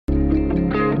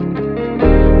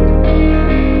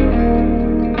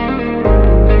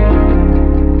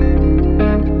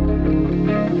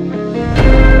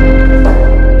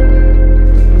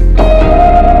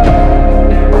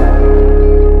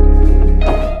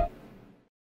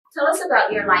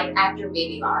about your life after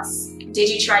baby loss. Did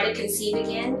you try to conceive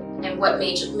again? And what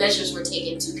measures were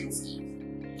taken to conceive?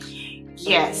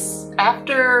 Yes.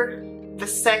 After the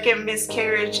second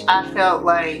miscarriage, I felt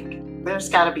like there's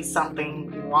got to be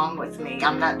something wrong with me.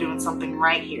 I'm not doing something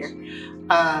right here.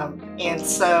 And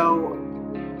so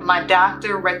my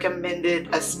doctor recommended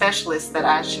a specialist that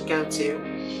I should go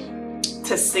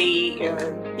to see,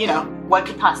 what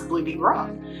could possibly be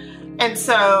wrong. And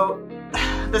so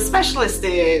the specialist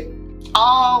did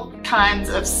all kinds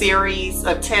of series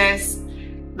of tests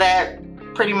that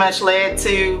pretty much led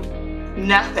to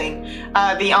nothing.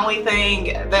 The only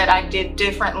thing that I did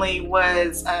differently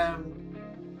was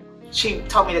she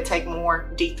told me to take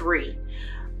more D3.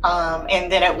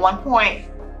 And then at one point,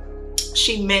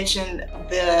 she mentioned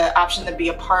the option to be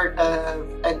a part of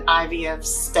an IVF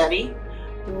study,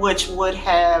 which would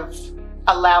have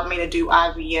allowed me to do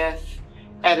IVF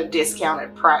at a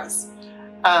discounted price.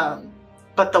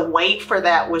 But the wait for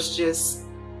that was just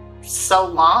so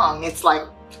long. It's like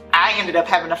I ended up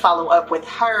having to follow up with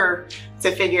her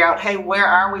to figure out, hey, where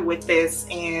are we with this?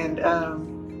 And,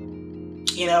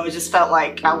 it just felt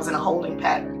like I was in a holding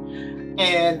pattern.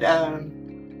 And,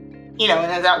 and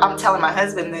as I'm telling my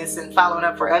husband this and following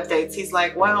up for updates, he's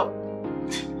like, well,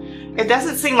 it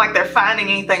doesn't seem like they're finding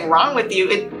anything wrong with you.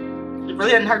 It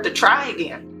really doesn't hurt to try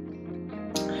again.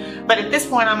 But at this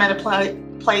point, I'm at a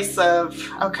place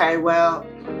of, okay, well,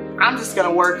 I'm just going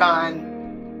to work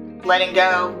on letting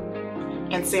go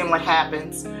and seeing what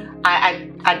happens.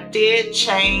 I did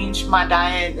change my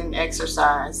diet and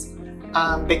exercise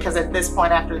because at this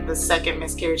point, after the second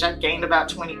miscarriage, I gained about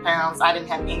 20 pounds. I didn't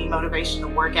have any motivation to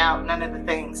work out, none of the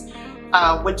things,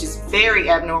 which is very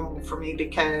abnormal for me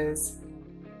because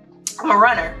I'm a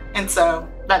runner. And so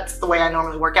that's the way I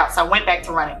normally work out. So I went back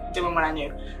to running, doing what I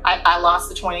knew. I lost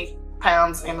the 20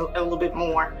 pounds and a little bit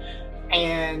more.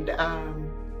 And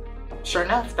sure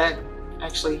enough, that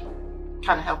actually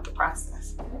kind of helped the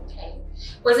process. Okay.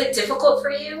 Was it difficult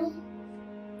for you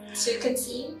to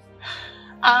conceive?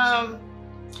 I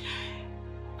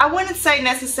wouldn't say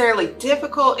necessarily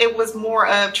difficult. It was more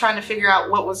of trying to figure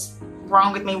out what was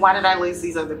wrong with me. Why did I lose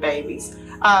these other babies?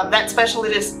 That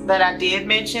specialist that I did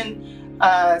mention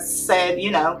said,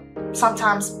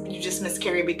 sometimes you just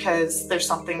miscarry because there's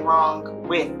something wrong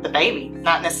with the baby,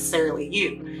 not necessarily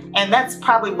you. And that's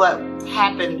probably what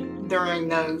happened during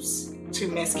those 2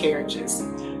 miscarriages.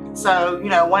 So,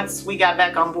 once we got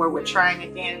back on board with trying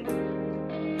again,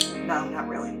 no, not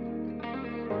really.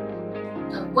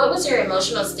 What was your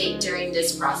emotional state during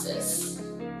this process?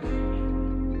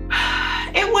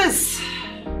 It was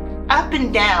up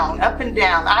and down, up and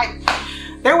down.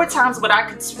 There were times when I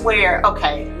could swear,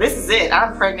 okay, this is it.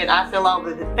 I'm pregnant. I feel all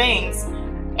of the things.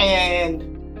 And,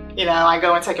 I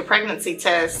go and take a pregnancy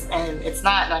test and it's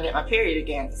not, and I get my period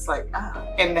again. It's like,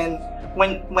 And then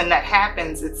when that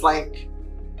happens, it's like,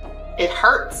 it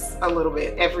hurts a little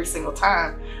bit every single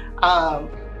time.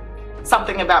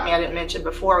 Something about me I didn't mention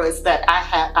before was that I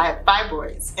have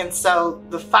fibroids. And so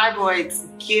the fibroids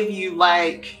give you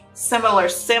like similar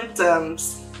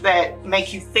symptoms that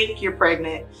make you think you're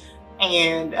pregnant.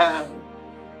 And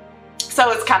so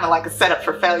it's kind of like a setup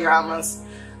for failure almost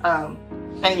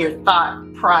in your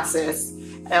thought process,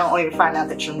 and only to find out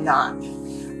that you're not.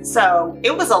 So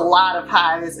it was a lot of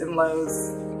highs and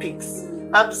lows, peaks,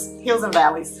 ups, hills and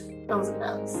valleys, hills and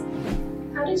valleys.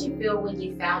 How did you feel when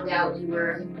you found out you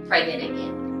were pregnant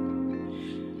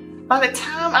again? By the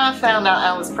time I found out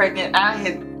I was pregnant, I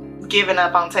had given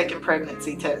up on taking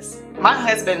pregnancy tests. My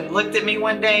husband looked at me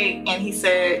one day and he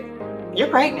said, "You're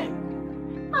pregnant."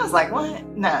 I was like, "What?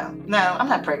 No, I'm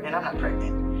not pregnant. I'm not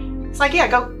pregnant." It's like, "Yeah,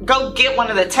 go get one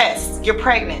of the tests. You're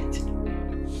pregnant."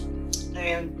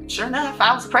 And sure enough,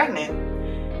 I was pregnant.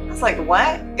 I was like,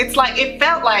 "What?" It's like, it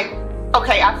felt like,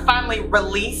 okay, I finally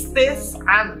released this.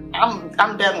 I'm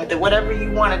done with it. Whatever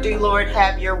you want to do, Lord,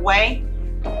 have your way.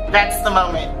 That's the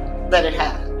moment that it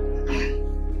happened.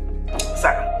 So.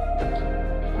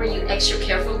 Were you extra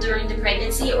careful during the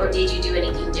pregnancy, or did you do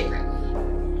anything differently?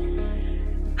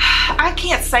 I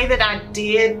can't say that I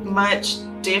did much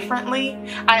differently.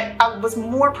 I was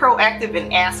more proactive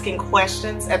in asking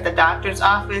questions at the doctor's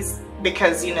office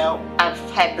because, I've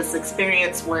had this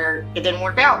experience where it didn't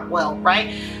work out well,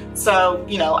 right? So,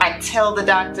 I tell the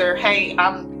doctor, "Hey,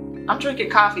 I'm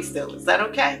drinking coffee still. Is that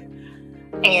okay?"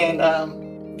 And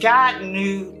God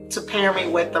knew to pair me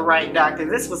with the right doctor.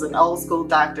 This was an old school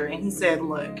doctor, and he said,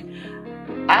 "Look,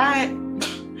 I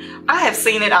have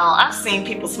seen it all. I've seen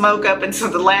people smoke up until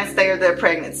the last day of their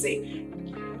pregnancy.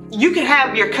 You can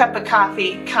have your cup of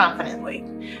coffee confidently."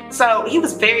 So he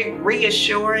was very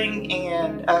reassuring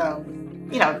and,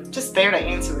 just there to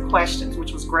answer the questions,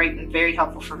 which was great and very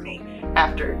helpful for me.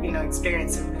 after,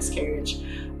 experiencing miscarriage.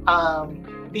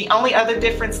 The only other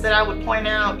difference that I would point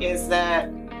out is that,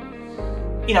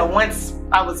 once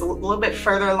I was a little bit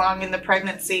further along in the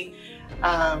pregnancy,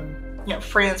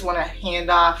 friends want to hand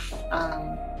off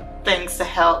things to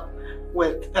help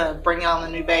with bringing on the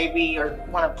new baby, or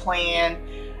want to plan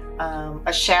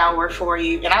a shower for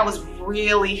you. And I was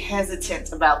really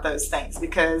hesitant about those things,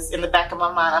 because in the back of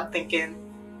my mind, I'm thinking,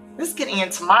 this could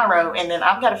end tomorrow, and then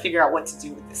I've got to figure out what to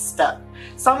do with this stuff.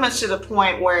 So much to the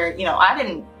point where, I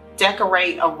didn't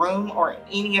decorate a room or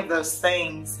any of those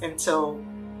things until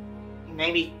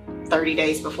maybe 30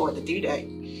 days before the due date.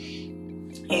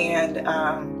 And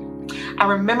I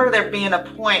remember there being a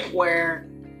point where,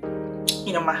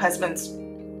 my husband's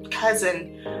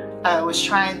cousin was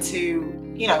trying to,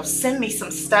 send me some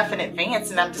stuff in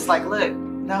advance. And I'm just like, look,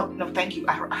 no, thank you.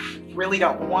 I really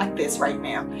don't want this right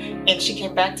now. And she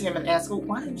came back to him and asked, well,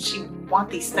 why didn't she want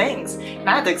these things? And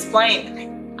I had to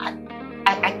explain,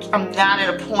 I'm not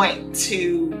at a point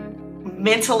to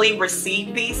mentally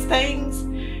receive these things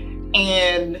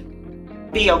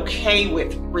and be okay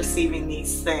with receiving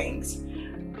these things.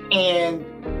 And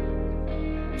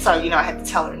so, I had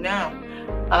to tell her no.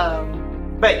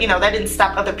 But, that didn't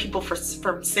stop other people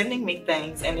from sending me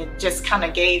things. And it just kind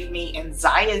of gave me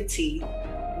anxiety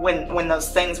when those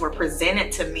things were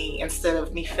presented to me, instead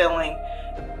of me feeling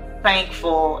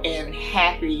thankful and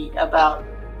happy about,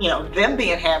 them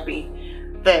being happy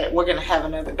that we're going to have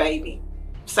another baby.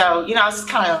 So, I was just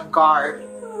kind of on guard,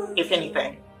 if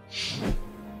anything.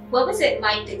 What was it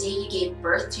like the day you gave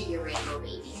birth to your rainbow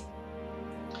baby?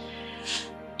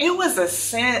 It was a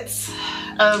sense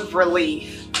of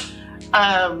relief.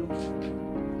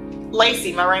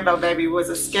 Lacey, my rainbow baby, was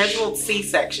a scheduled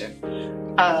C-section.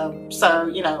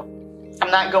 So, I'm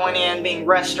not going in being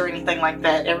rushed or anything like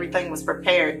that. Everything was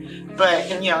prepared.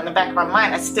 But, in the back of my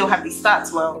mind, I still have these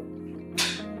thoughts. Well,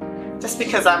 just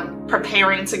because I'm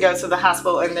preparing to go to the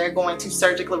hospital and they're going to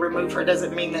surgically remove her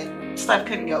doesn't mean that stuff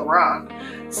couldn't go wrong.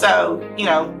 So,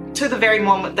 to the very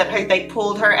moment that they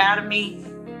pulled her out of me,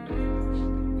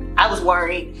 I was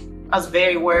worried. I was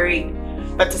very worried.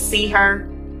 But to see her,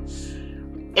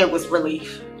 it was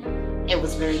relief. It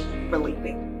was very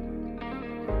relieving.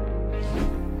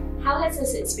 How has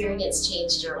this experience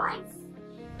changed your life?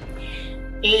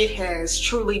 It has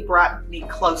truly brought me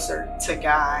closer to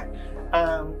God.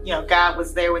 God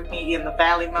was there with me in the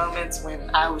valley moments when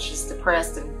I was just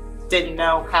depressed and didn't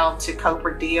know how to cope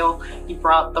or deal. He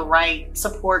brought the right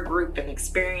support group and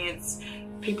experience,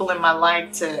 people in my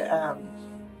life to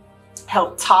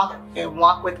help talk and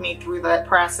walk with me through that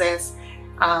process.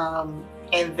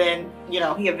 And then,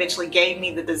 he eventually gave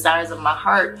me the desires of my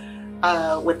heart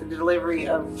with the delivery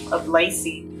of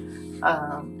Lacey,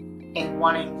 and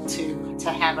wanting to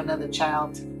have another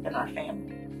child in our family.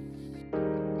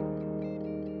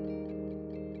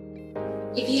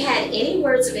 If you had any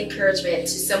words of encouragement to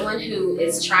someone who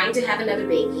is trying to have another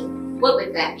baby, what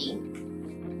would that be?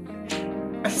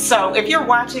 So if you're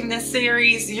watching this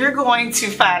series, you're going to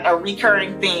find a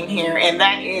recurring theme here, and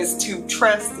that is to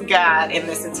trust God in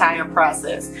this entire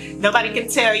process. Nobody can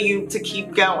tell you to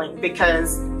keep going,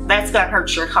 because that's going to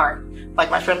hurt your heart, like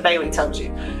my friend Bailey told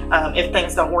you, if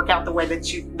things don't work out the way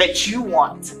that you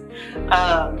want.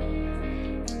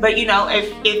 But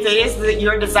if it is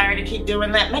your desire to keep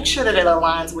doing that, make sure that it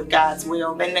aligns with God's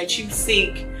will, and that you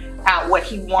seek out what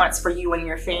He wants for you and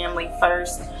your family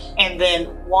first, and then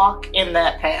walk in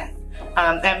that path.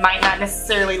 That might not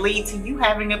necessarily lead to you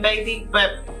having a baby,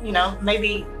 but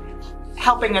maybe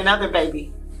helping another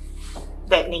baby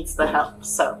that needs the help.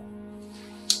 So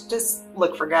just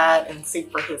look for God and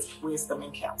seek for His wisdom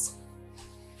and counsel.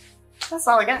 That's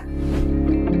all I got.